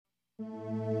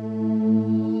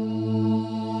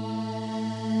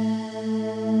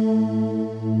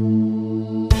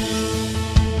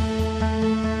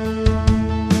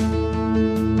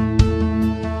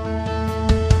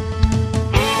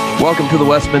Welcome to the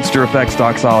Westminster Effects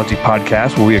Doxology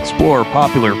Podcast, where we explore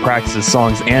popular practices,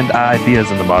 songs, and ideas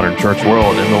in the modern church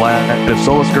world. In the land of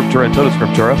Sola Scriptura and Tota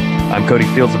Scriptura, I'm Cody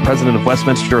Fields, the president of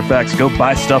Westminster Effects. Go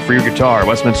buy stuff for your guitar,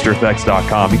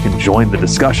 westminstereffects.com. You can join the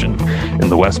discussion in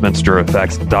the Westminster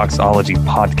Effects Doxology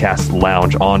Podcast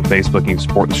Lounge on Facebook. You can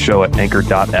support the show at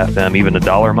anchor.fm. Even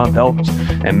 $1 a month helps.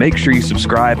 And make sure you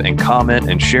subscribe and comment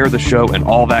and share the show and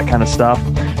all that kind of stuff.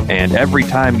 And every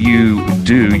time you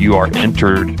do, you are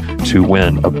entered to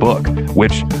win a book,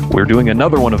 which we're doing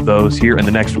another one of those here in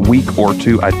the next week or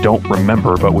two. I don't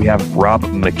remember, but we have Rob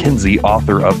McKenzie,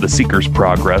 author of The Seeker's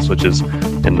Progress, which is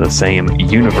in the same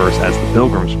universe as The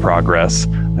Pilgrim's Progress.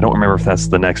 I don't remember if that's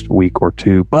the next week or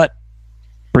two, but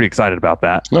pretty excited about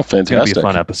that. Oh, fantastic. It's going to be a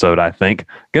fun episode, I think.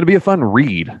 Going to be a fun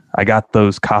read. I got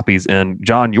those copies in.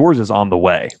 John, yours is on the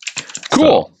way.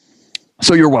 Cool.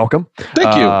 So you're welcome.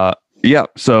 Thank you. Yeah.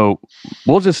 So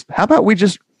how about we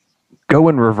just go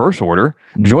in reverse order?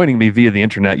 Joining me via the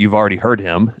internet, you've already heard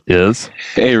him, is...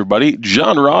 Hey, everybody.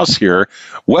 John Ross here,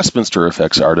 Westminster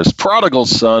Effects artist, prodigal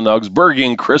son,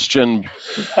 Augsburgian Christian,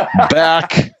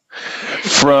 back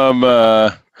from...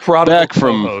 prodigal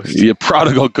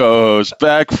co-host,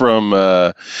 back from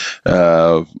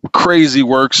crazy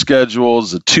work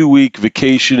schedules, a 2-week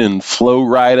vacation in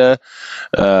Florida.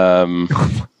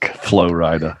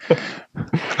 Florida.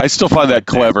 I still find that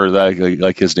clever. That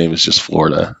like his name is just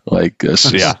Florida. Yeah,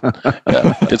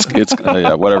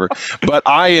 whatever. But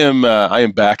I am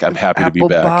back. I'm happy to be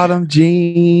back. Bottom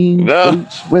jeans,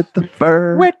 boots with the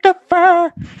fur.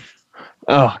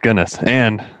 Oh goodness!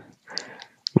 And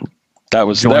that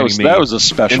was a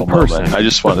special moment. I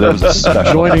just wanted that was a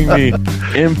special. Joining me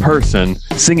in person,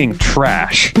 singing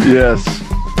trash. Yes.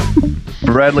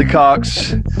 Bradley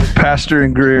Cox, Pastor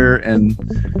and Greer, and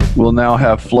we'll now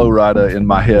have Flo Rida in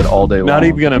my head all day long. Not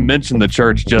even going to mention the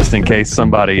church just in case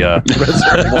somebody wants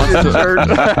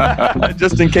to.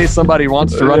 Just in case somebody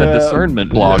wants to run a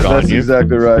discernment blog on you. That's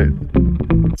exactly right.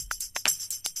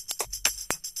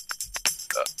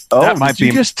 That might did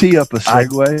you just tee up a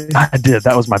segue? I did.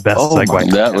 That was my best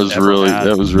segue. That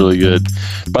was really good.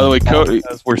 By the way, Cody,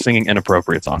 we're singing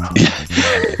inappropriate songs.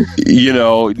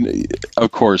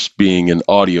 Of course, being an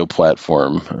audio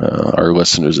platform, our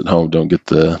listeners at home don't get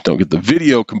the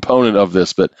video component of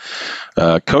this, but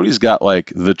Cody's got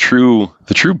like the true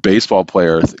baseball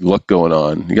player look going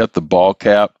on. You got the ball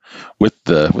cap with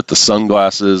the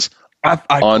sunglasses. I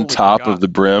on top of the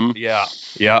brim. Yeah.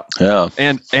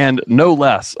 And no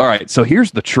less. All right. So here's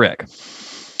the trick.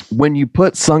 When you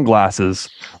put sunglasses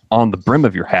on the brim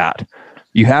of your hat,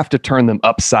 you have to turn them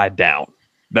upside down.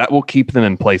 That will keep them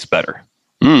in place better.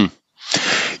 That's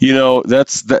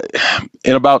that.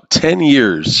 In about 10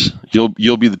 years,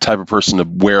 you'll be the type of person to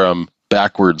wear them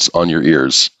backwards on your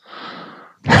ears.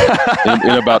 in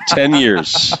about 10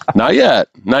 years. Not yet.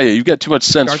 You've got too much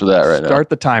sense for that right now. Start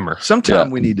the timer.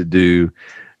 Sometime we need to do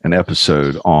an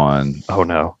episode on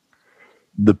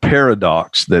the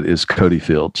paradox that is Cody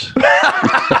Fields.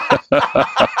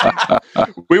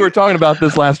 We were talking about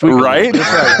this last week. Right?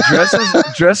 That's right.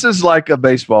 Dresses like a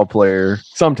baseball player.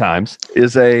 Sometimes.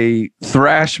 Is a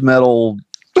thrash metal,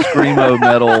 screamo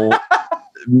metal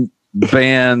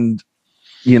band,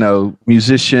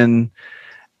 musician,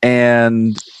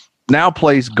 and now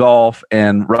plays golf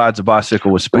and rides a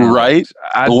bicycle with spandex.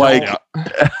 Right?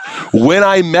 When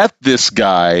I met this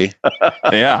guy,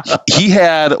 he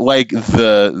had like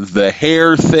the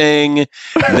hair thing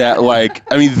that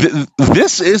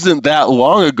this isn't that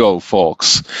long ago,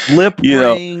 folks. Lip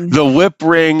ring. The lip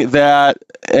ring that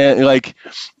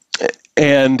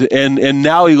and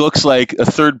now he looks like a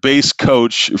third base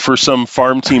coach for some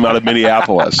farm team out of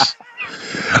Minneapolis.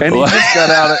 And he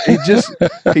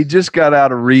just got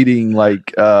out of reading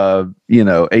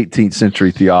 18th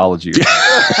century theology.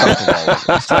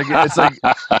 It's like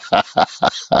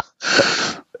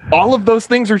all of those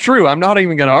things are true. I'm not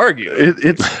even going to argue.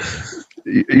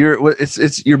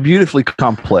 You're beautifully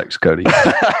complex, Cody.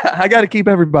 I got to keep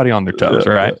everybody on their toes,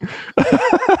 right?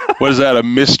 What is that? A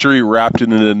mystery wrapped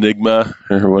in an enigma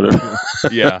or whatever?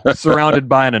 Yeah, surrounded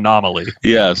by an anomaly.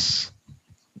 Yes.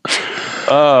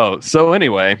 Oh, so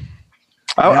anyway,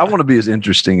 I want to be as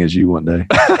interesting as you one day.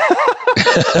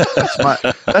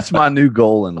 That's my new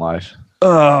goal in life.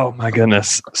 Oh my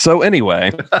goodness. So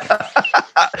anyway,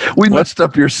 we messed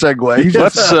up your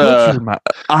segue.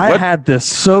 I had this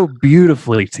so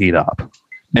beautifully teed up,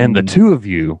 and the two of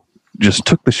you just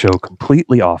took the show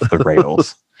completely off the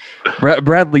rails.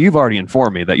 Bradley, you've already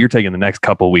informed me that you're taking the next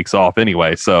couple of weeks off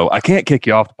anyway, so I can't kick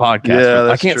you off the podcast.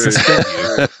 Yeah, I can't true. suspend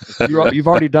you. You've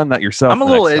already done that yourself. I'm a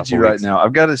little edgy right now.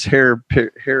 I've got this hair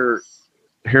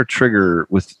trigger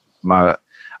with my.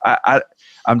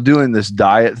 I'm doing this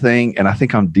diet thing, and I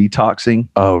think I'm detoxing.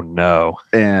 Oh no!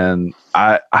 And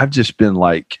I've just been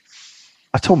like,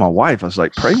 I told my wife, I was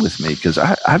like, pray with me because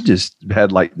I've just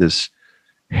had like this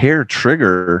hair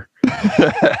trigger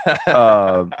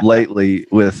lately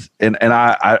with, and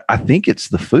I think it's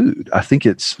the food. I think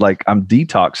it's like I'm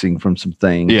detoxing from some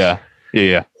things. Yeah.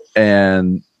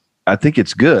 And I think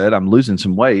it's good. I'm losing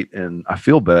some weight and I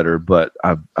feel better, but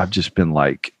I've just been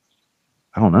like,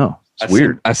 I don't know. It's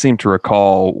weird. I seem to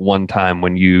recall one time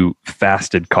when you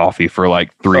fasted coffee for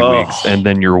like 3 weeks, and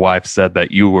then your wife said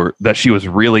that she was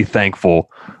really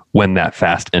thankful when that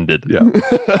fast ended. Yeah.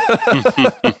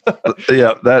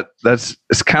 Yeah.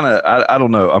 It's kind of, I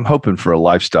don't know. I'm hoping for a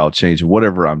lifestyle change, and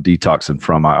whatever I'm detoxing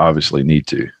from, I obviously need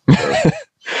to. So.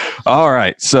 All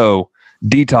right. So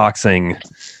detoxing,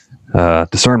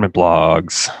 discernment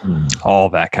blogs, all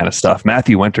that kind of stuff.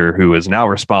 Matthew Winter, who is now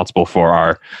responsible for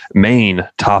our main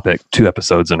topic 2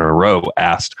 episodes in a row,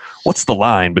 asked, what's the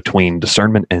line between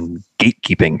discernment and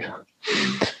gatekeeping?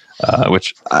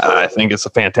 Which I think is a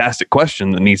fantastic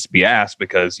question that needs to be asked,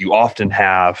 because you often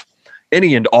have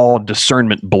any and all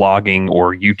discernment blogging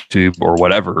or YouTube or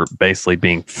whatever basically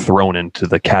being thrown into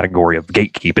the category of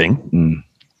gatekeeping.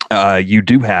 You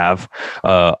do have,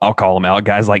 I'll call them out,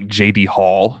 guys like JD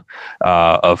Hall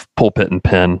of Pulpit and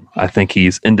Pen. I think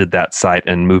he's ended that site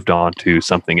and moved on to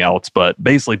something else. But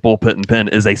basically, Pulpit and Pen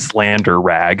is a slander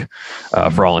rag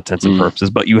for all intents and purposes.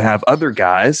 But you have other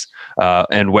guys,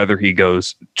 and whether he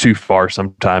goes too far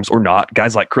sometimes or not,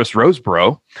 guys like Chris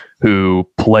Roseborough, who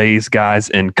plays guys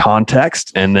in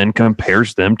context and then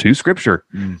compares them to Scripture.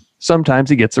 Sometimes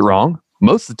he gets it wrong.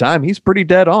 Most of the time, he's pretty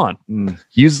dead on.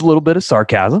 Uses a little bit of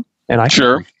sarcasm, and I can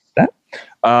agree with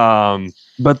that.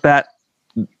 But that,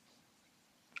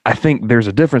 I think there's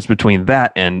a difference between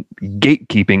that and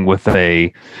gatekeeping with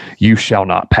a "you shall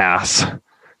not pass,"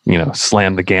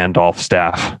 slam the Gandalf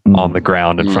staff on the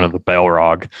ground in front of the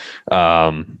Balrog.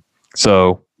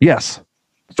 So yes,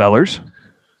 fellers.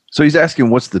 So he's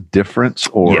asking, what's the difference,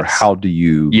 or how do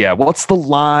you? Yeah, what's the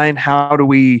line? How do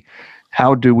we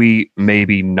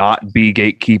maybe not be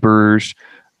gatekeepers?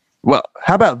 Well,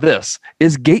 how about this?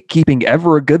 Is gatekeeping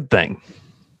ever a good thing?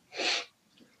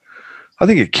 I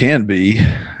think it can be.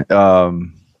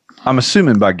 I'm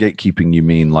assuming by gatekeeping you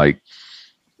mean like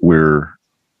we're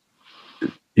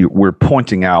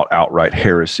pointing out outright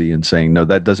heresy and saying, no,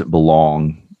 that doesn't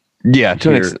belong. Yeah,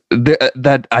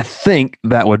 that I think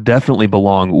that would definitely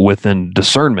belong within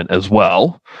discernment as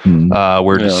well,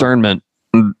 where discernment,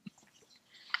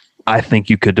 I think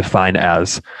you could define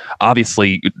as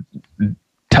obviously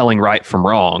telling right from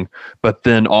wrong, but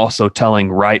then also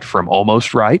telling right from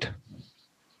almost right,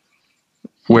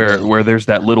 where there's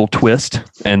that little twist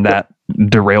and that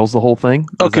derails the whole thing.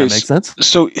 Does that make sense?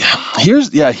 So here's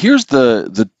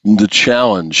the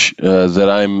challenge that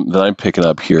I'm picking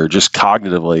up here, just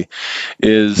cognitively,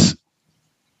 is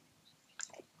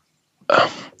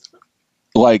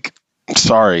it's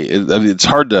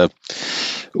hard to.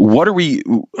 What are we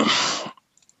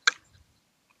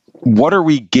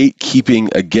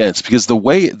gatekeeping against? Because the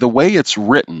way it's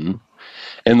written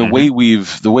and the way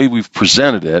we've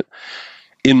presented it,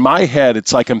 in my head,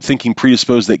 it's like I'm thinking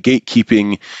predisposed that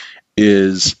gatekeeping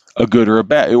is a good or a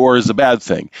bad, or is a bad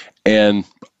thing. And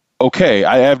okay,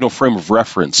 I have no frame of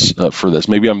reference for this.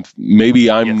 Maybe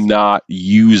I'm not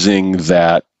using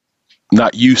that,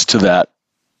 not used to that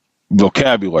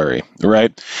vocabulary,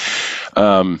 right?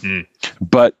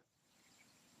 But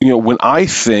when I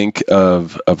think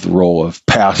of the role of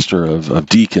pastor, of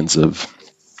deacons, of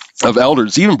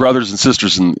elders, even brothers and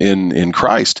sisters in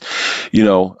Christ,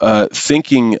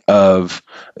 thinking of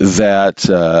that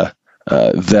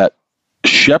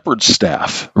shepherd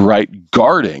staff, right,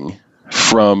 guarding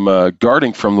from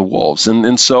the wolves,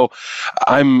 and so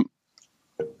I'm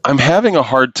having a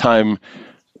hard time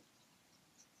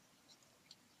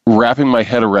wrapping my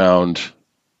head around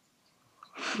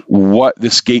what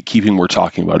this gatekeeping we're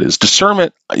talking about is.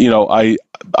 Discernment, I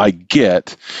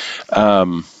get.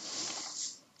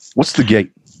 What's the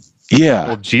gate? Yeah.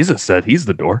 Well, Jesus said he's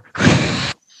the door.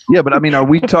 Yeah, but I mean, are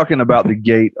we talking about the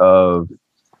gate of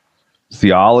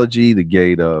theology, the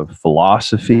gate of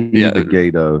philosophy, the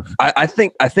gate of? I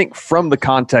think from the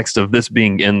context of this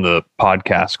being in the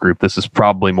podcast group, this is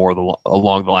probably more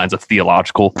along the lines of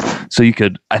theological. So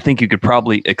I think you could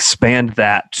probably expand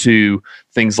that to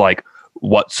things like,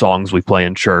 what songs we play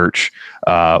in church,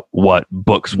 what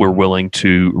books we're willing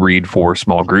to read for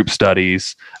small group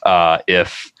studies.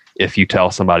 If you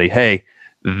tell somebody, hey,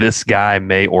 this guy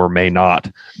may or may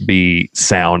not be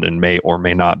sound and may or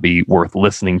may not be worth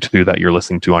listening to, that you're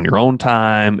listening to on your own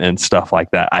time and stuff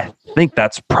like that. I think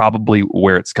that's probably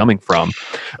where it's coming from.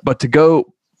 But to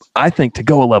go a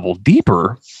level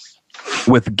deeper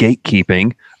with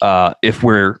gatekeeping, if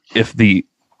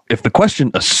the question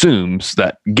assumes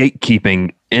that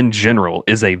gatekeeping in general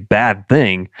is a bad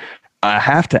thing, I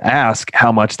have to ask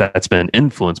how much that's been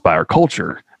influenced by our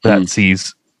culture that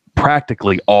sees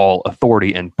practically all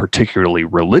authority, and particularly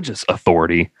religious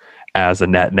authority, as a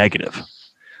net negative.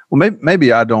 Well,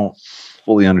 maybe I don't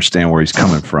fully understand where he's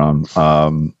coming from,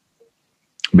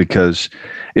 because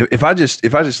if I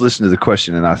just listen to the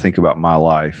question and I think about my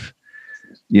life,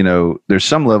 there's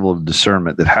some level of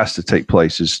discernment that has to take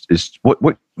place. Is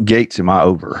what gates am I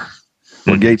over?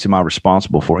 What gates am I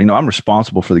responsible for? I'm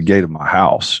responsible for the gate of my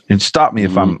house. And stop me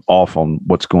if I'm off on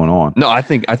what's going on. No, I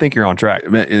think you're on track.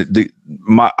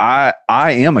 I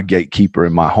am a gatekeeper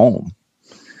in my home,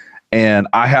 and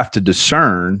I have to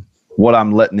discern what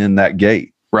I'm letting in that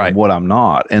gate, right, and what I'm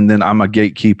not. And then I'm a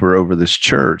gatekeeper over this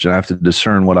church, and I have to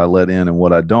discern what I let in and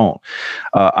what I don't.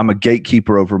 I'm a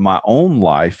gatekeeper over my own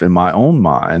life and my own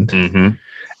mind.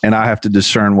 And I have to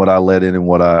discern what I let in and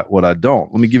what I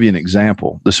don't. Let me give you an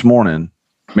example. This morning,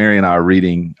 Mary and I are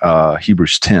reading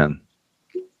Hebrews 10.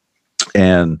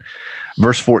 And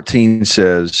verse 14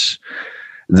 says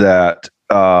that,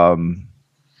 let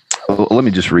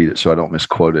me just read it so I don't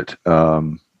misquote it.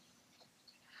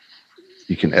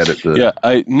 You can edit the. Yeah,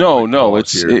 no,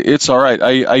 it's all right.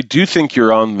 I do think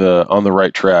you're on the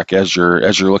right track as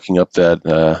you're looking up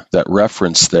that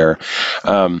reference there.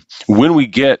 When we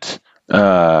get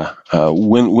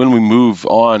when we move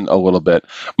on a little bit,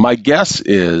 my guess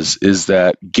is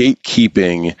that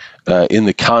gatekeeping in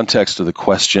the context of the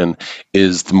question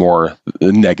is the more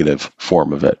negative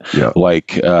form of it. Yeah.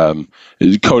 Like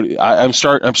Cody, I'm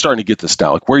starting to get this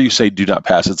now. Like where you say "do not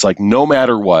pass," it's like no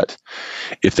matter what,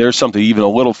 if there's something even a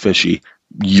little fishy,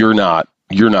 you're not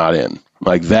in.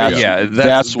 Like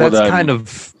that's kind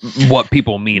of what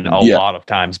people mean a lot of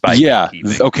times by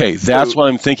gatekeeping. Okay, that's what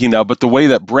I'm thinking now. But the way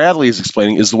that Bradley is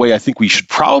explaining is the way I think we should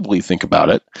probably think about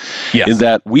it. Yes. In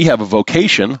that we have a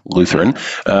vocation, Lutheran,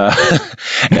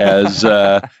 as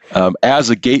a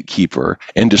gatekeeper,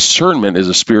 and discernment is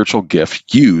a spiritual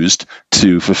gift used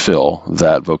to fulfill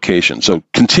that vocation. So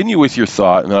continue with your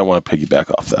thought, and then I want to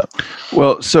piggyback off that.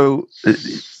 Well, so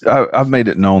I've made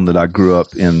it known that I grew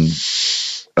up in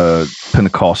a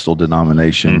Pentecostal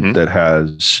denomination that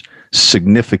has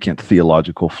significant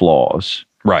theological flaws.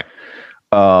 Right.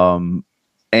 And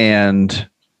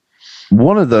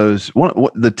one of those,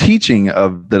 the teaching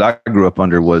that I grew up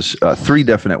under was three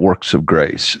definite works of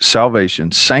grace: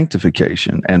 salvation,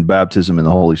 sanctification, and baptism in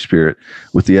the Holy Spirit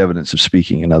with the evidence of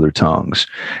speaking in other tongues.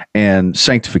 And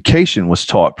sanctification was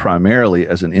taught primarily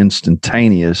as an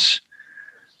instantaneous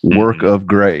work of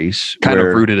grace, kind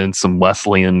of rooted in some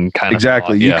Wesleyan kind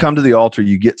exactly. of You come to the altar,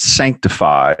 you get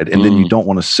sanctified, and then you don't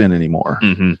want to sin anymore,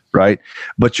 right?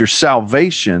 But your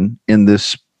salvation in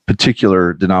this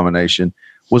particular denomination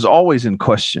was always in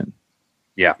question.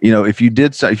 Yeah, if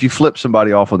you flipped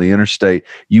somebody off on the interstate,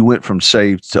 you went from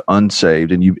saved to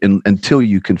unsaved, and until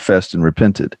you confessed and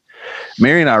repented.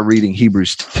 Mary and I are reading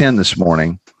Hebrews 10 this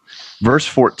morning. Verse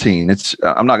 14,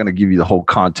 I'm not going to give you the whole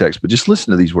context, but just listen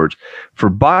to these words. For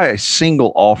by a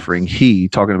single offering, he,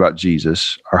 talking about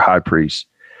Jesus, our high priest,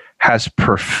 has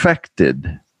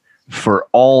perfected for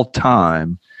all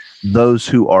time those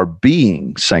who are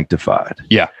being sanctified.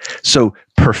 Yeah. So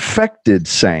perfected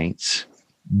saints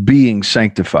being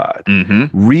sanctified,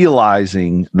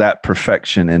 realizing that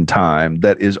perfection in time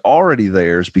that is already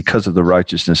theirs because of the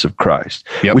righteousness of Christ,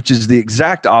 which is the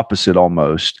exact opposite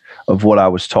almost of what I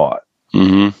was taught.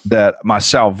 That my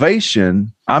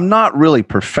salvation, I'm not really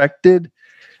perfected.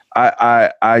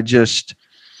 I just,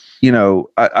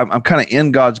 I'm kind of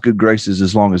in God's good graces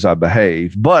as long as I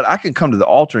behave, but I can come to the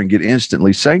altar and get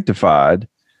instantly sanctified,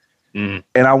 and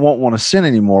I won't want to sin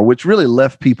anymore, which really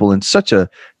left people in such a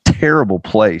terrible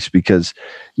place because,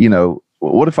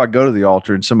 what if I go to the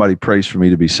altar and somebody prays for me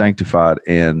to be sanctified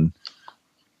and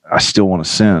I still want to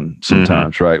sin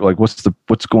sometimes, right? Like what's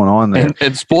going on there?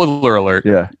 And spoiler alert,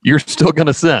 you're still going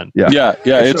to sin. Yeah.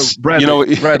 It's, so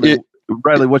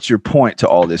Bradley, what's your point to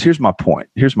all this? Here's my point.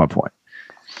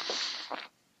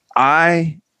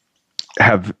 I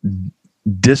have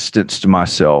distanced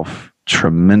myself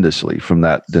tremendously from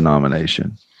that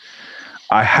denomination.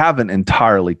 I haven't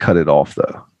entirely cut it off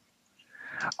though.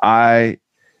 I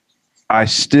I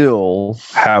still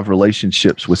have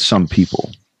relationships with some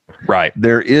people. Right.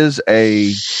 There is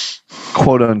a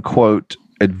quote unquote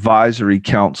advisory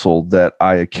council that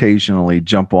I occasionally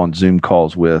jump on Zoom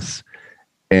calls with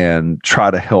and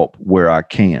try to help where I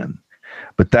can.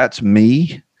 But that's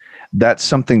me. That's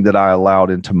something that I allowed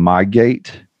into my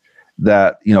gate,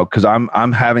 that, because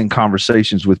I'm having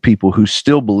conversations with people who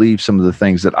still believe some of the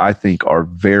things that I think are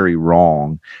very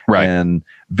wrong, right, and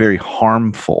very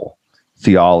harmful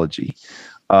theology.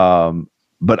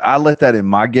 But I let that in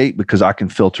my gate because I can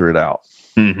filter it out.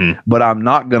 Mm-hmm. But I'm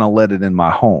not going to let it in my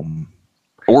home.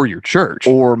 Or your church.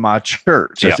 Or my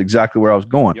church. That's exactly where I was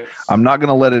going. Yep. I'm not going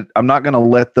to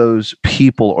let those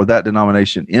people or that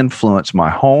denomination influence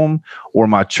my home or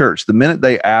my church. The minute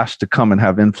they ask to come and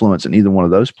have influence in either one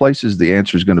of those places, the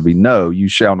answer is going to be no, you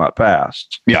shall not pass.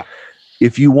 Yeah.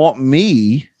 If you want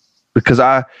me, because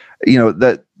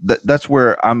that's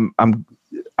where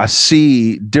I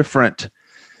see different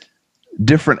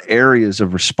areas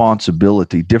of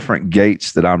responsibility, different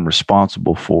gates that I'm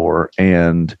responsible for,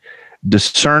 and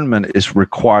discernment is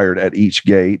required at each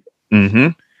gate.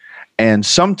 Mm-hmm. And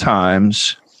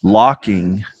sometimes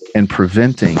locking and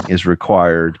preventing is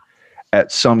required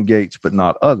at some gates, but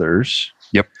not others.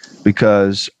 Yep.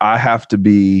 Because I have to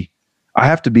be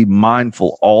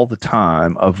mindful all the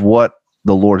time of what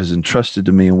the Lord has entrusted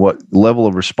to me and what level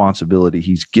of responsibility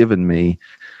He's given me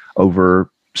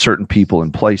over certain people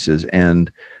and places.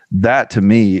 And that to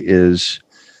me is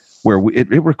where it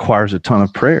requires a ton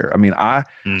of prayer. I mean,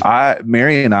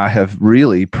 Mary and I have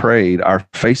really prayed our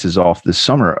faces off this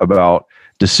summer about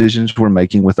decisions we're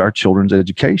making with our children's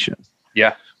education.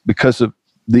 Yeah. Because of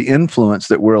the influence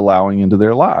that we're allowing into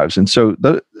their lives. And so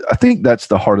I think that's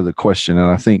the heart of the question. And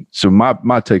I think, so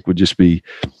my take would just be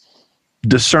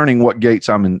discerning what gates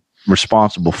I'm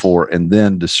responsible for, and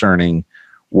then discerning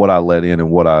what I let in and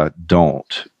what I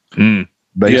don't,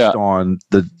 based on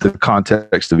the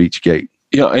context of each gate.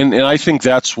 Yeah, and I think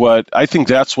that's what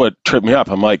tripped me up.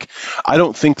 I'm like, I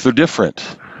don't think they're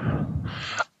different.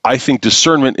 I think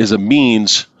discernment is a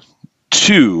means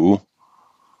to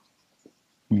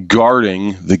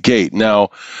guarding the gate.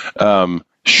 Now,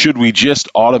 should we just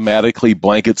automatically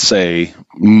blanket say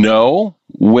no?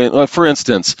 When, for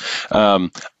instance,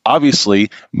 obviously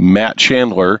Matt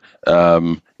Chandler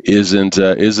isn't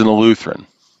a Lutheran.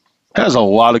 Has a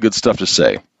lot of good stuff to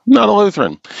say. Not a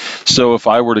Lutheran. So if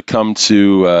I were to come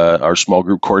to our small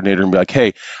group coordinator and be like,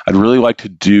 hey, I'd really like to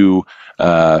do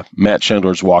Matt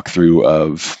Chandler's walkthrough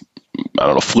of, I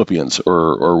don't know, Philippians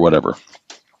or whatever,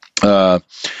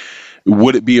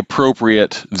 would it be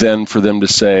appropriate then for them to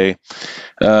say,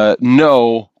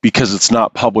 no, because it's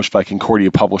not published by Concordia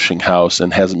Publishing House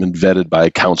and hasn't been vetted by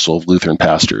a council of Lutheran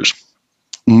pastors?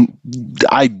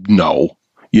 I don't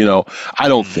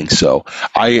think so.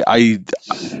 I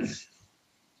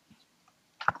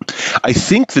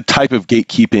think the type of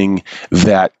gatekeeping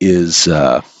that is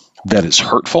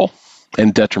hurtful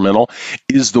and detrimental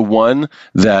is the one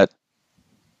that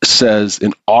says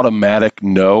an automatic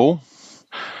no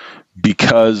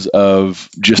because of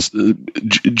just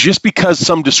because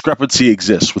some discrepancy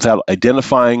exists without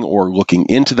identifying or looking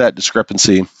into that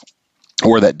discrepancy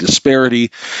or that disparity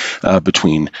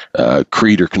between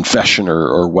creed or confession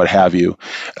or what have you.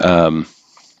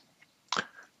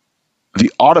 The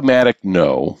automatic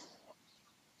no,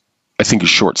 I think, is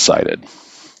short-sighted,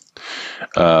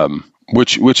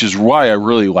 which is why I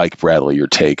really like, Bradley, your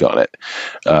take on it,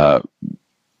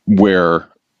 where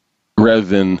rather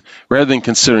than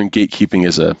considering gatekeeping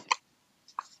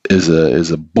as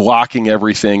a blocking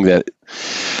everything, that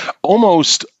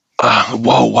almost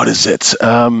what is it?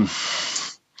 I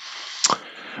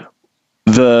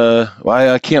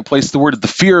can't place the word. The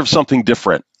fear of something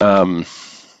different.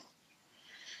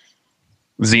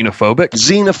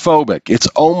 Xenophobic. It's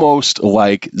almost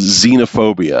like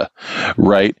xenophobia,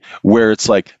 right? Where it's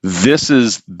like, this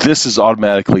is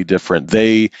automatically different.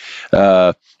 They,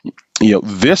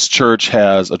 this church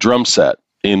has a drum set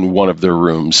in one of their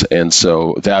rooms, and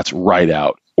so that's right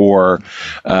out. Or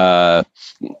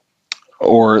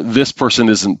this person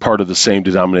isn't part of the same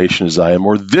denomination as I am,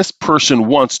 or this person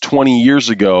once 20 years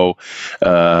ago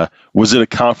was at a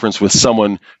conference with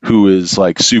someone who is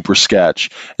like super sketch,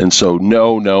 and so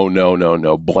no,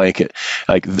 blanket.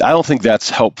 Like, I don't think that's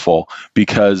helpful,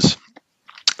 because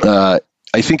I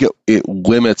think it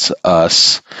limits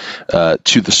us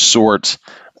to the sort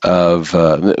of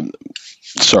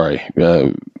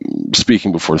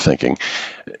speaking before thinking.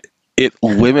 It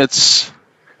limits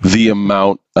the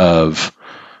amount of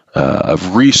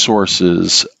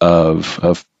resources,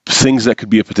 of things that could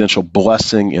be a potential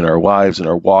blessing in our lives and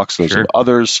our walks, those of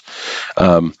others,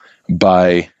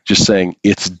 by just saying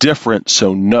it's different,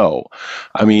 so no.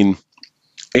 I mean,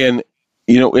 and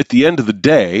at the end of the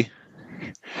day,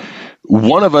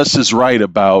 one of us is right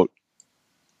about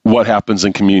what happens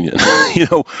in communion.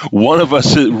 One of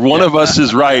us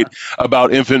is right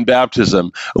about infant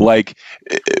baptism. Like,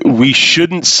 we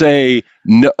shouldn't say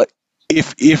no.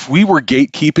 If we were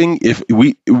gatekeeping,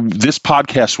 this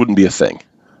podcast wouldn't be a thing.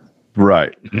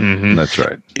 Right. Mm-hmm. That's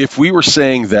right. If we were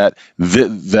saying that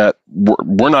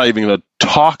we're not even going to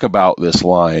talk about this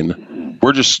line,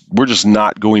 we're just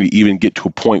not going to even get to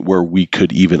a point where we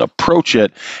could even approach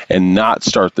it and not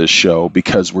start this show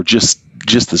because we're just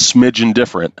a smidgen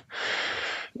different.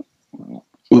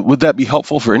 Would that be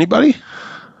helpful for anybody?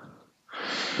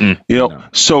 No.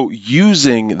 So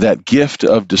using that gift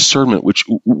of discernment, which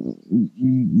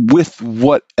with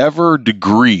whatever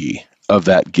degree of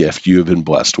that gift you have been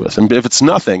blessed with, and if it's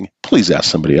nothing, please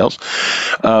ask somebody else,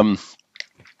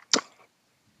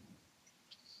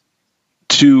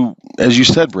 to, as you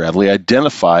said, Bradley,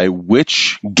 identify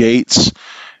which gates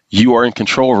you are in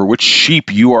control over, which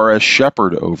sheep you are a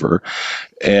shepherd over,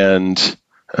 and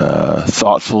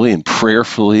thoughtfully and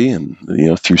prayerfully, and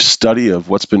through study of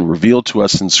what's been revealed to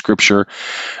us in Scripture,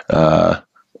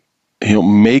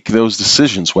 make those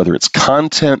decisions. Whether it's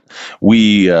content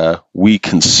we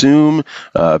consume,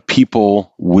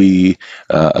 people we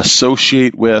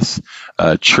associate with,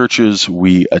 churches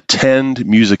we attend,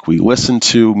 music we listen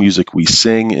to, music we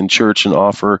sing in church and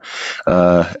offer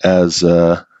as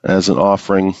an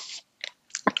offering.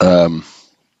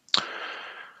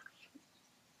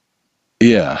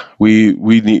 We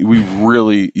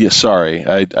really. Yeah, sorry,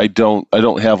 I don't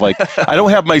have I don't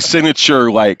have my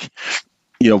signature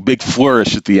big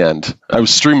flourish at the end. I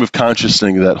was stream of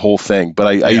consciousness that whole thing, but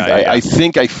I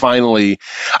think I finally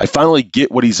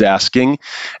get what he's asking,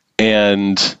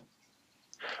 and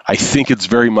I think it's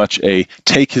very much a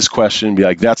take his question and be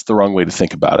like, that's the wrong way to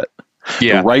think about it.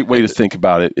 Yeah. The right way to think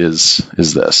about it is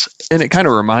this. And it kind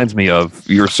of reminds me of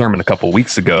your sermon a couple of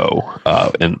weeks ago.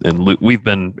 In Luke, we've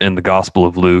been in the Gospel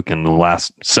of Luke, and the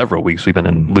last several weeks we've been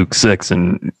in Luke 6,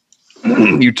 and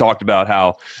you talked about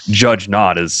how judge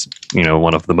not is,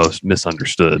 one of the most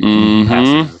misunderstood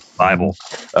passages of the Bible.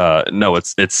 No,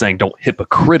 it's saying don't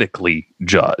hypocritically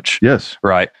judge. Yes.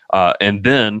 Right. And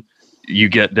then you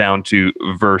get down to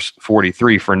verse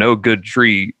 43, for no good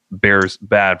tree bears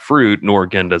bad fruit, nor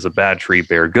again does a bad tree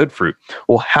bear good fruit.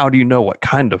 Well, how do you know what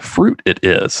kind of fruit it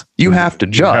is? You have to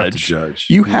judge.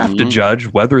 You have to judge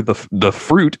whether the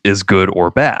fruit is good or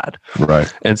bad.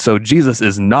 Right. And so Jesus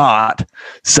is not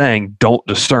saying don't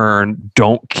discern,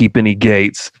 don't keep any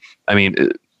gates. I mean,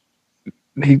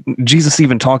 Jesus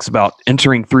even talks about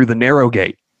entering through the narrow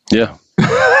gate. Yeah.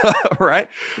 Right?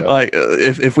 Yeah. Like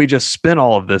if we just spin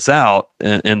all of this out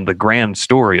in the grand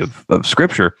story of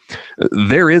Scripture,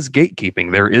 there is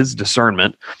gatekeeping, there is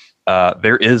discernment,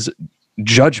 there is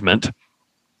judgment,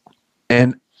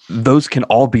 and those can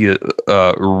all be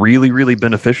really, really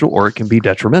beneficial, or it can be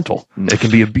detrimental. It can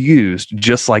be abused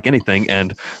just like anything.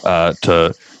 And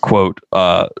to quote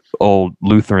old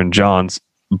Lutheran John's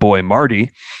boy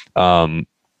Marty,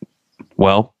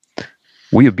 well,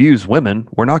 we abuse women.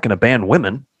 We're not going to ban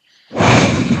women.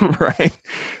 Right?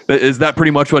 Is that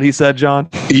pretty much what he said, John?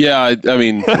 Yeah. I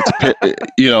mean,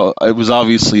 it was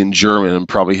obviously in German and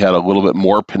probably had a little bit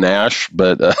more panache,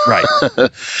 but right.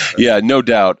 Yeah, no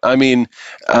doubt. I mean,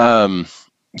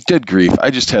 good grief. I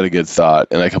just had a good thought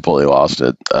and I completely lost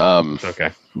it.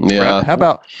 Okay. Yeah. Brad, how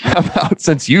about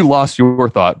since you lost your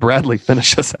thought, Bradley,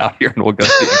 finish us out here and we'll go.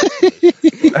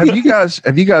 Have you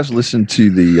guys listened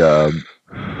to the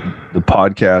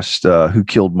podcast Who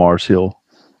Killed Mars Hill?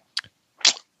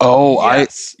 Oh,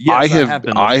 yes. I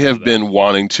have been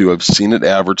wanting to. I've seen it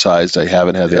advertised. I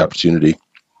haven't had the opportunity.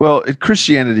 Well,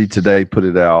 Christianity Today put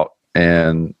it out,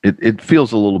 and it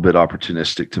feels a little bit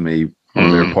opportunistic to me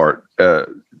on their part.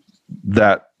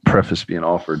 That preface being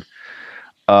offered.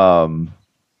 One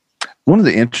of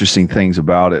the interesting things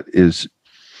about it is,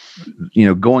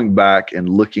 going back and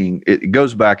looking. It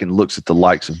goes back and looks at the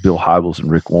likes of Bill Hybels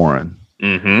and Rick Warren.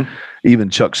 Mm-hmm.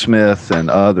 Even Chuck Smith and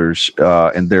others,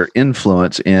 and their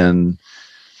influence in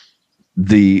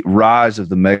the rise of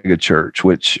the mega church,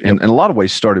 which in a lot of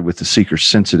ways started with the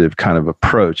seeker-sensitive kind of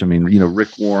approach. I mean,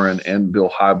 Rick Warren and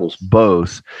Bill Hybels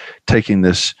both taking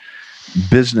this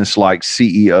business-like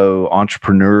CEO,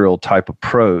 entrepreneurial type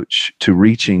approach to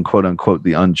reaching, quote unquote,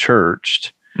 the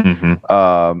unchurched,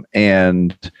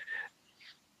 and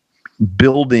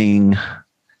building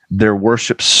their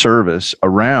worship service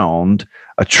around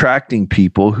attracting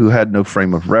people who had no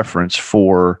frame of reference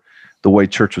for the way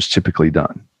church was typically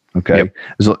done. Okay. Yep.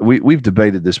 So we've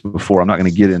debated this before. I'm not going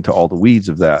to get into all the weeds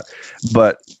of that,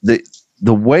 but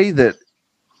the way that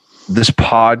this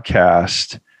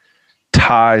podcast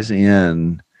ties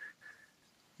in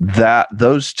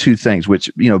those two things,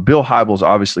 which, Bill Hybels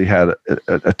obviously had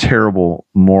a terrible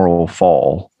moral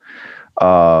fall.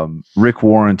 Rick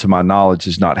Warren, to my knowledge,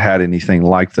 has not had anything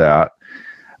like that.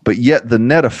 But yet the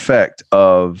net effect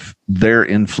of their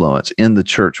influence in the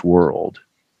church world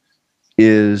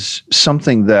is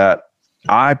something that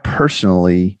I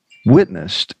personally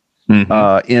witnessed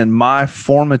in my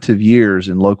formative years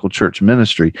in local church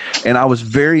ministry. And I was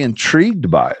very intrigued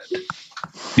by it.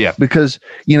 Yeah. Because,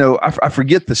 I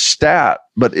forget the stat,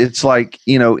 but it's like,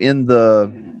 in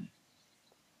the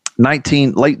late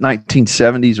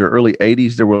 1970s or early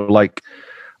 80s, there were like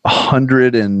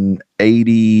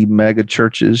 180 mega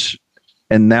churches,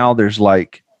 and now there's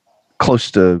like close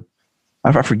to,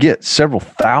 I forget, several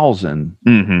thousand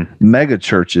mega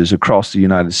churches across the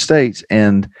United States.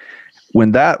 And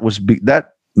when that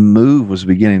move was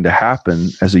beginning to happen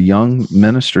as a young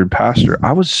minister and pastor,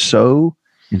 I was so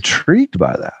intrigued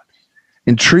by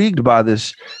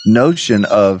this notion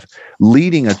of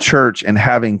leading a church and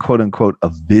having, quote unquote, a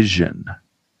vision.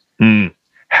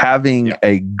 Having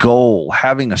a goal,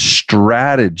 having a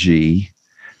strategy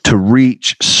to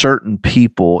reach certain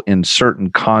people in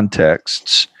certain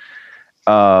contexts.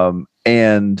 And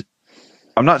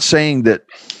I'm not saying that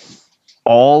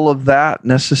all of that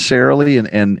necessarily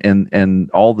and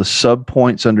all the sub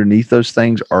points underneath those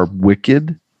things are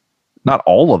wicked. Not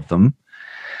all of them.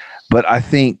 But I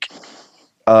think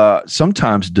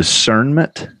sometimes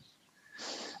discernment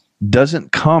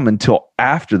doesn't come until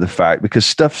after the fact, because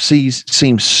stuff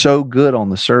seems so good on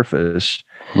the surface.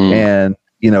 And,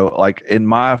 like in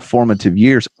my formative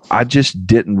years, I just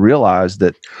didn't realize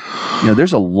that,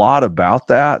 there's a lot about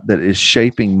that is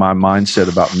shaping my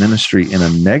mindset about ministry in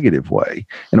a negative way,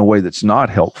 in a way that's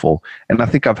not helpful. And I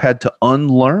think I've had to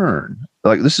unlearn.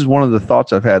 Like, this is one of the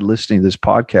thoughts I've had listening to this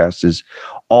podcast, is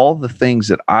all the things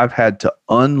that I've had to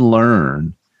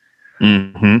unlearn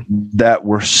that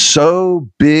were so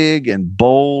big and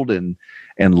bold and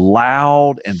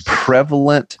loud and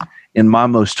prevalent in my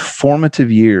most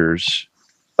formative years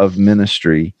of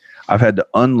ministry. I've had to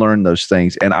unlearn those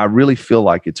things. And I really feel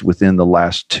like it's within the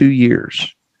last 2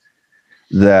 years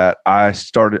that I've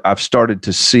started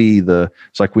to see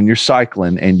it's like when you're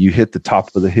cycling and you hit the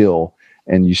top of the hill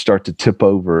and you start to tip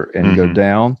over and go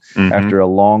down after a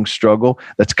long struggle.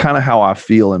 That's kind of how I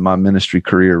feel in my ministry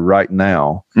career right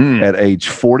now at age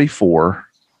 44,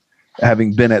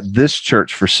 having been at this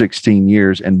church for 16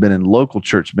 years and been in local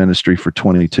church ministry for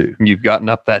 22. You've gotten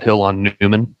up that hill on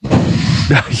Newman.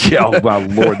 Yeah, oh, my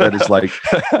Lord, that is like,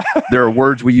 there are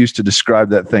words we use to describe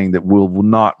that thing that we'll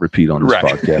not repeat on this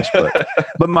podcast.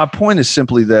 But my point is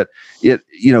simply that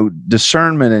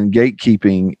discernment and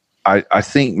gatekeeping, I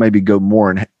think maybe go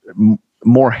more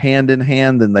hand in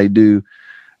hand than they do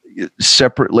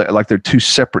separately, like they're two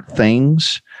separate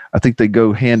things. I think they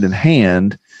go hand in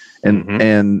hand,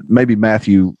 and maybe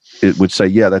Matthew would say,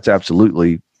 yeah, that's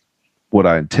absolutely what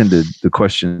I intended the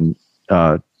question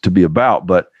to be about.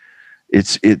 But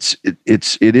it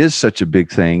is such a big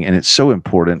thing, and it's so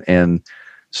important. And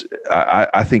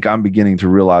I think I'm beginning to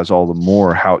realize all the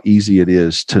more how easy it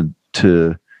is to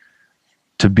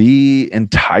be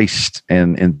enticed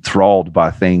and enthralled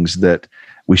by things that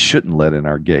we shouldn't let in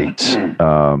our gates.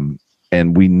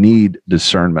 And we need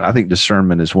discernment. I think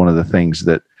discernment is one of the things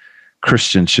that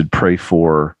Christians should pray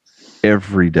for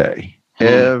every day.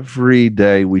 Every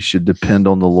day we should depend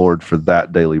on the Lord for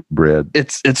that daily bread.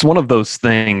 It's one of those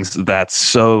things that's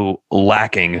so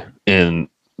lacking in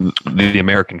the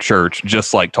American church,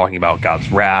 just like talking about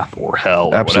God's wrath or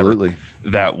hell. Absolutely. Or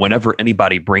whatever, that whenever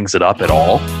anybody brings it up at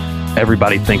all,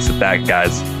 everybody thinks that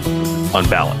guy's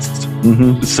unbalanced,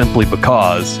 simply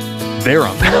because they're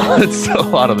unbalanced a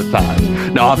lot of the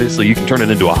time. Now, obviously, you can turn it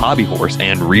into a hobby horse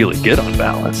and really get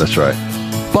unbalanced. That's right.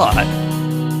 But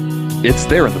it's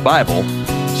there in the Bible,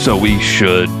 so we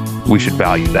should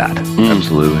value that.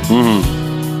 Absolutely.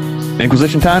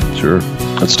 Inquisition time? Sure.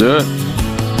 Let's do it.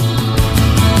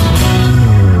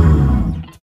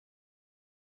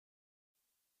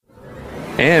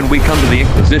 And we come to the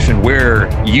Inquisition,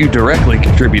 where you directly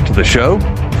contribute to the show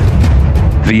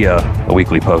via a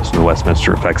weekly post in the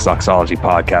Westminster Effects Doxology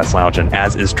Podcast Lounge. And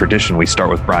as is tradition, we start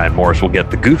with Brian Morris. We'll get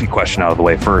the goofy question out of the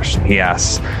way first. He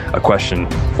asks a question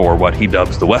for what he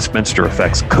dubs the Westminster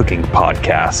Effects Cooking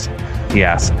Podcast. He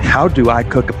asks, how do I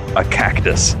cook a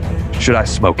cactus? Should I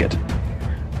smoke it?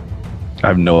 I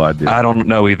have no idea. I don't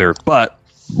know either, but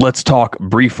let's talk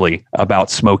briefly about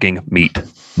smoking meat.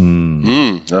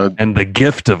 and the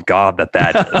gift of God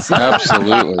that is.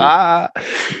 Absolutely.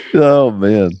 Oh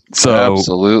man. So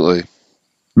absolutely.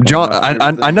 John,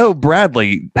 I know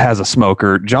Bradley has a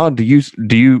smoker. John,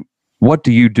 what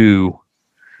do you do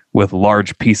with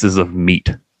large pieces of meat?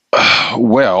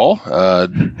 Well,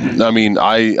 I mean,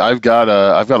 I've got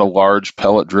a large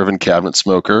pellet-driven cabinet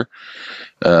smoker.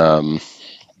 I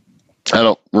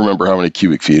don't remember how many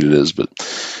cubic feet it is, but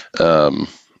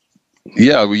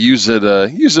yeah, we use it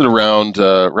around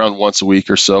once a week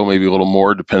or so, maybe a little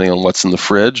more, depending on what's in the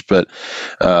fridge. But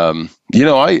I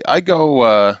go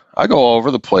all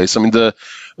over the place. I mean,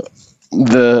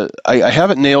 I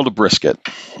haven't nailed a brisket.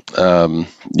 I'm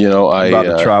about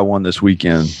to try one this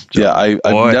weekend. John. Yeah,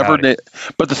 I've never.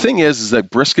 But the thing is that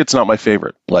brisket's not my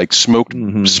favorite. Like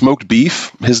smoked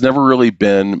beef has never really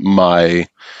been my.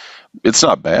 It's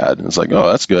not bad. It's like, oh,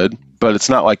 that's good, but it's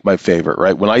not like my favorite,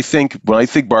 right? When I think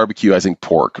barbecue, I think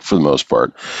pork for the most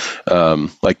part.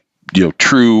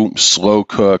 True slow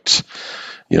cooked,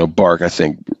 bark. I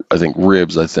think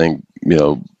ribs. I think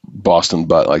Boston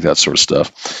butt, like that sort of stuff.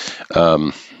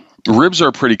 Ribs are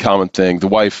a pretty common thing. The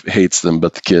wife hates them,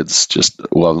 but the kids just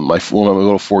love them. My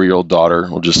little 4-year-old daughter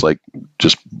will just rip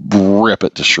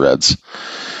it to shreds,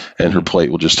 and her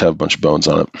plate will just have a bunch of bones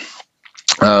on it.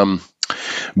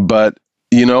 But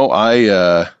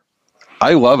I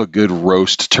love a good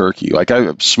roast turkey. Like I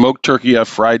have smoked turkey, I've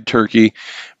fried turkey,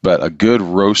 but a good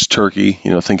roast turkey,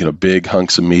 thinking of big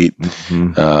hunks of meat.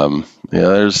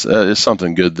 There's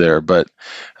something good there. But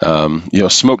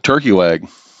smoked turkey leg,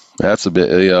 that's a bit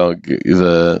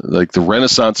the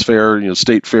Renaissance Fair,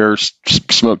 State Fair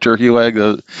smoked turkey leg.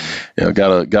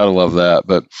 Gotta love that.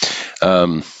 But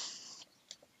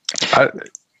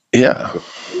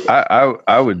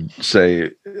I would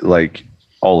say like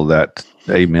all of that.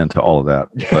 Amen to all of that.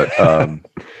 But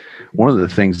one of the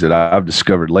things that I've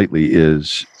discovered lately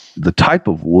is the type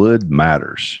of wood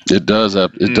matters. It does.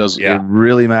 It does. Yeah. It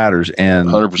really matters. And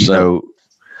 100%.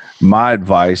 My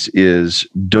advice is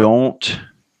don't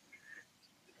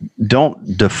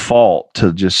default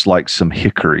to just like some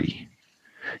hickory.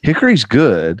 Hickory's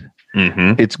good.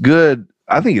 Mm-hmm. It's good.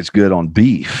 I think it's good on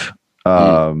beef.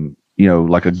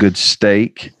 Like a good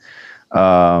steak.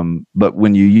 But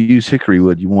when you use hickory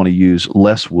wood, you want to use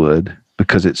less wood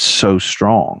because it's so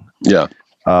strong. Yeah.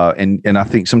 And I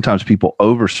think sometimes people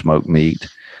over smoke meat.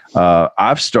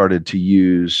 I've started to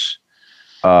use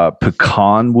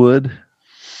pecan wood.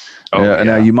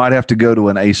 Now you might have to go to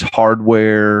an Ace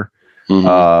Hardware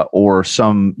or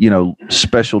some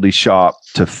specialty shop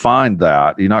to find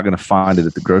that. You're not going to find it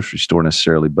at the grocery store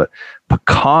necessarily, but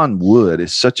pecan wood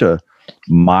is such a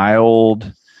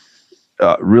mild,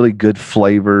 really good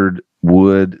flavored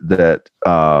wood that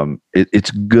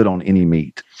it's good on any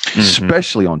meat,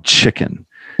 especially on chicken.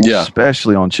 Yeah,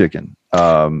 especially on chicken.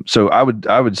 So I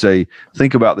would say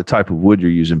think about the type of wood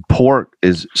you're using. Pork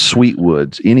is sweet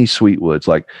woods, any sweet woods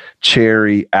like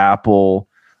cherry, apple,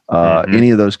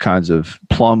 any of those kinds of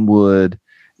plum wood,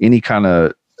 any kind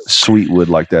of sweet wood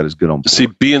like that is good on pork. See,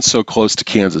 being so close to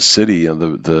Kansas City, and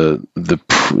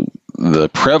the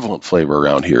prevalent flavor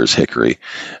around here is hickory,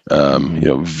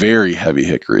 very heavy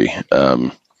hickory.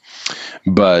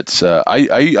 But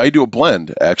I do a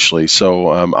blend actually. So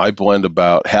I blend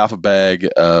about half a bag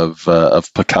of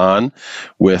pecan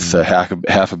with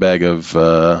half a bag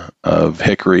of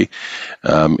hickory,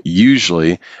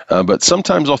 usually. But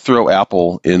sometimes I'll throw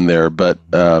apple in there. But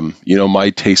my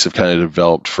tastes have kind of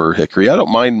developed for hickory. I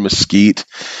don't mind mesquite,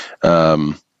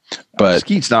 but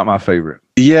mesquite's not my favorite.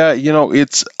 Yeah,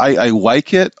 it's I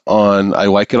like it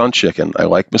on chicken. I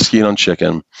like mesquite on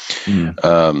chicken.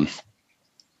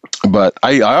 But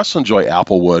I also enjoy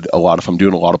applewood a lot if I'm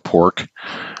doing a lot of pork.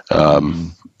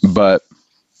 But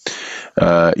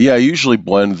I usually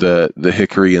blend the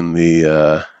hickory and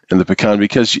the pecan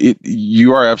because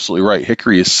you are absolutely right.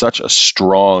 Hickory is such a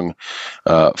strong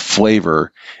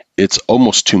flavor. It's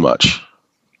almost too much.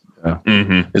 Yeah.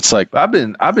 Mm-hmm. It's like I've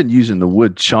been using the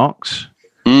wood chunks.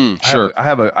 Sure. I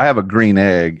have a green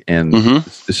egg, and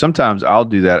sometimes I'll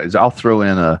do that. Is I'll throw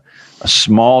in a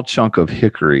small chunk of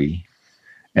hickory,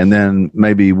 and then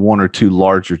maybe one or two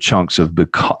larger chunks of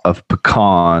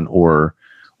pecan or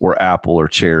apple or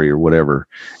cherry or whatever,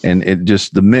 and it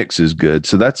just the mix is good.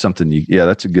 So that's something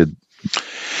that's a good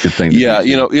thing. Yeah,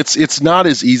 it's not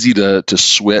as easy to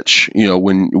switch.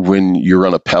 When you're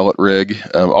on a pellet rig,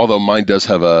 although mine does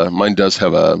have a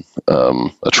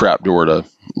trap door to.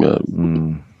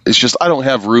 It's just I don't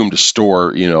have room to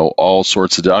store all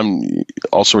sorts of different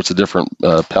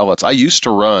pellets. I used to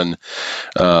run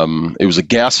it was a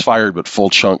gas fired but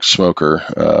full chunk smoker,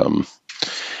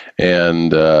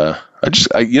 and I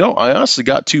honestly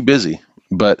got too busy.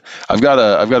 But I've got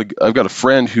a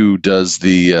friend who does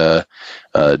the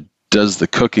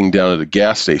cooking down at a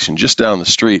gas station just down the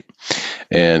street,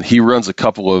 and he runs a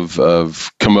couple of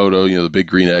Komodo, the big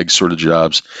green egg sort of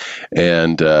jobs,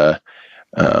 and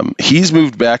he's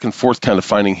moved back and forth, kind of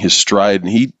finding his stride.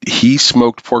 And he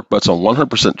smoked pork butts on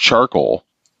 100% charcoal,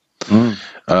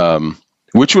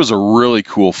 which was a really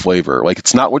cool flavor. Like,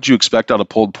 it's not what you expect out of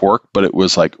pulled pork, but it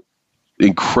was like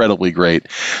incredibly great.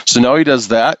 So now he does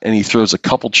that, and he throws a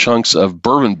couple chunks of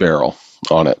bourbon barrel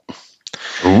on it.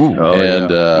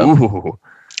 Ooh.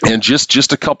 And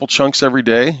just a couple chunks every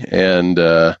day, and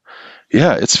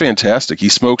it's fantastic. He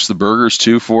smokes the burgers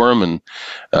too for him, and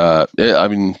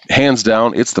hands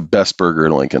down, it's the best burger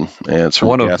in Lincoln, and it's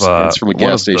from a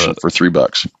gas station for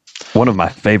 $3. One of my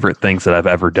favorite things that I've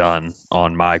ever done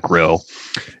on my grill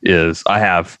is I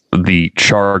have the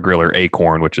Char Griller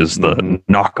Acorn, which is the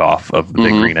knockoff of the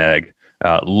Big Green Egg.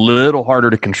 Little harder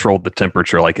to control the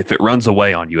temperature. Like, if it runs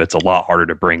away on you, it's a lot harder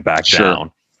to bring back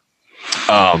down.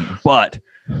 But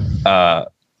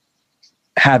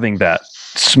having that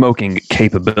smoking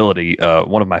capability,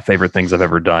 one of my favorite things I've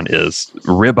ever done is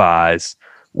ribeyes,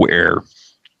 where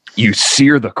you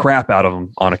sear the crap out of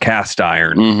them on a cast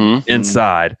iron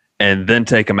inside, and then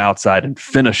take them outside and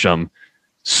finish them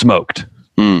smoked.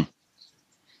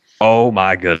 Oh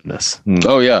my goodness.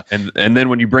 Oh yeah. And then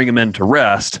when you bring them in to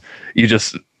rest, you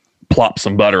just plop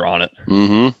some butter on it,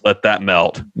 let that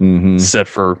melt, sit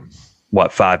for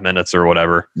 5 minutes or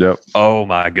whatever. Yep. Oh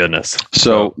my goodness.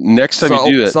 So next time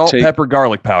you do it, salt, pepper,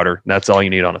 garlic powder. That's all you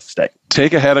need on a steak.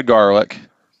 Take a head of garlic,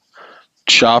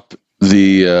 chop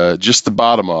the just the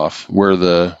bottom off where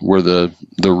the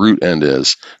root end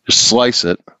is. Just slice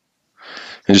it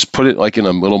and just put it like in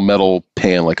a little metal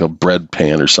pan, like a bread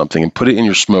pan or something, and put it in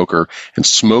your smoker and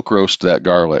smoke roast that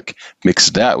garlic. Mix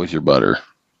that with your butter.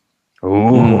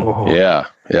 Oh yeah,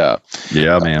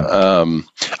 man.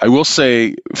 I will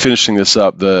say, finishing this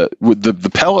up,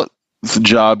 the pellet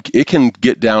job, it can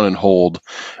get down and hold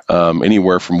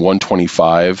anywhere from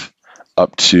 125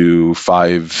 up to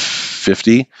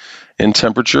 550 in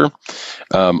temperature.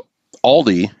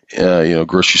 Aldi,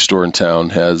 grocery store in town,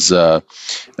 has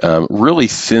really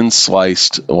thin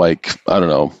sliced, like, I don't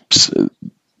know,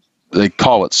 they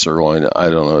call it sirloin. I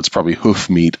don't know. It's probably hoof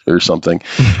meat or something,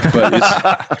 but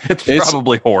it's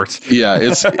probably horse. Yeah,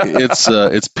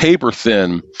 it's paper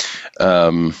thin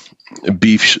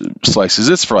beef slices.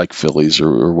 It's for like Phillies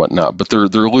or whatnot, but they're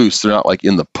loose. They're not like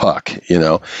in the puck,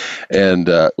 and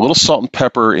a little salt and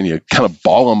pepper, and you kind of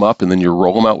ball them up, and then you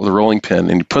roll them out with a rolling pin,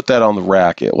 and you put that on the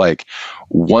rack at like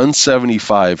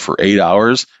 175 for 8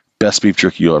 hours. Best beef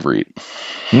jerky you'll ever eat.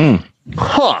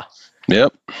 Huh.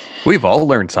 Yep. We've all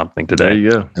learned something today. There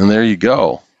you go. And there you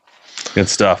go. Good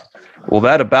stuff. Well,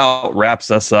 that about wraps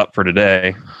us up for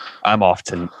today. I'm off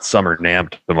to Summer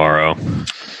NAMM tomorrow.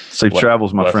 Safe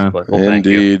travels, my friend. Well,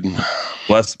 indeed.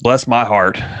 Bless my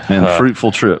heart. And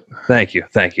fruitful trip. Thank you.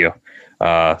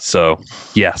 So,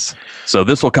 yes. So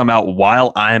this will come out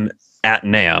while I'm at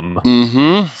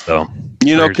NAMM. So,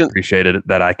 appreciate it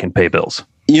that I can pay bills.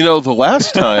 The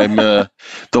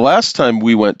last time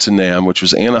we went to NAMM, which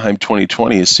was Anaheim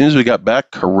 2020, as soon as we got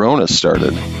back, Corona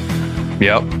started.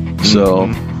 Yep. So,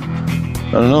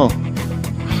 I don't know.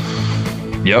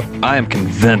 Yep. I am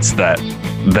convinced that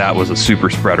was a super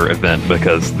spreader event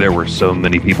because there were so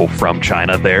many people from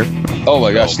China there. Oh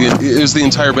my gosh. It was the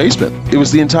entire basement.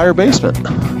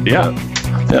 Yeah.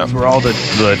 That's where all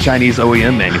the Chinese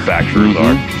OEM manufacturers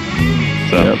are.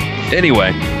 So,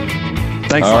 anyway,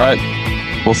 thanks. All right.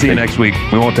 We'll see you next week.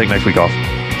 We won't take next week off.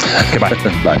 Okay, bye.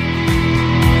 Bye.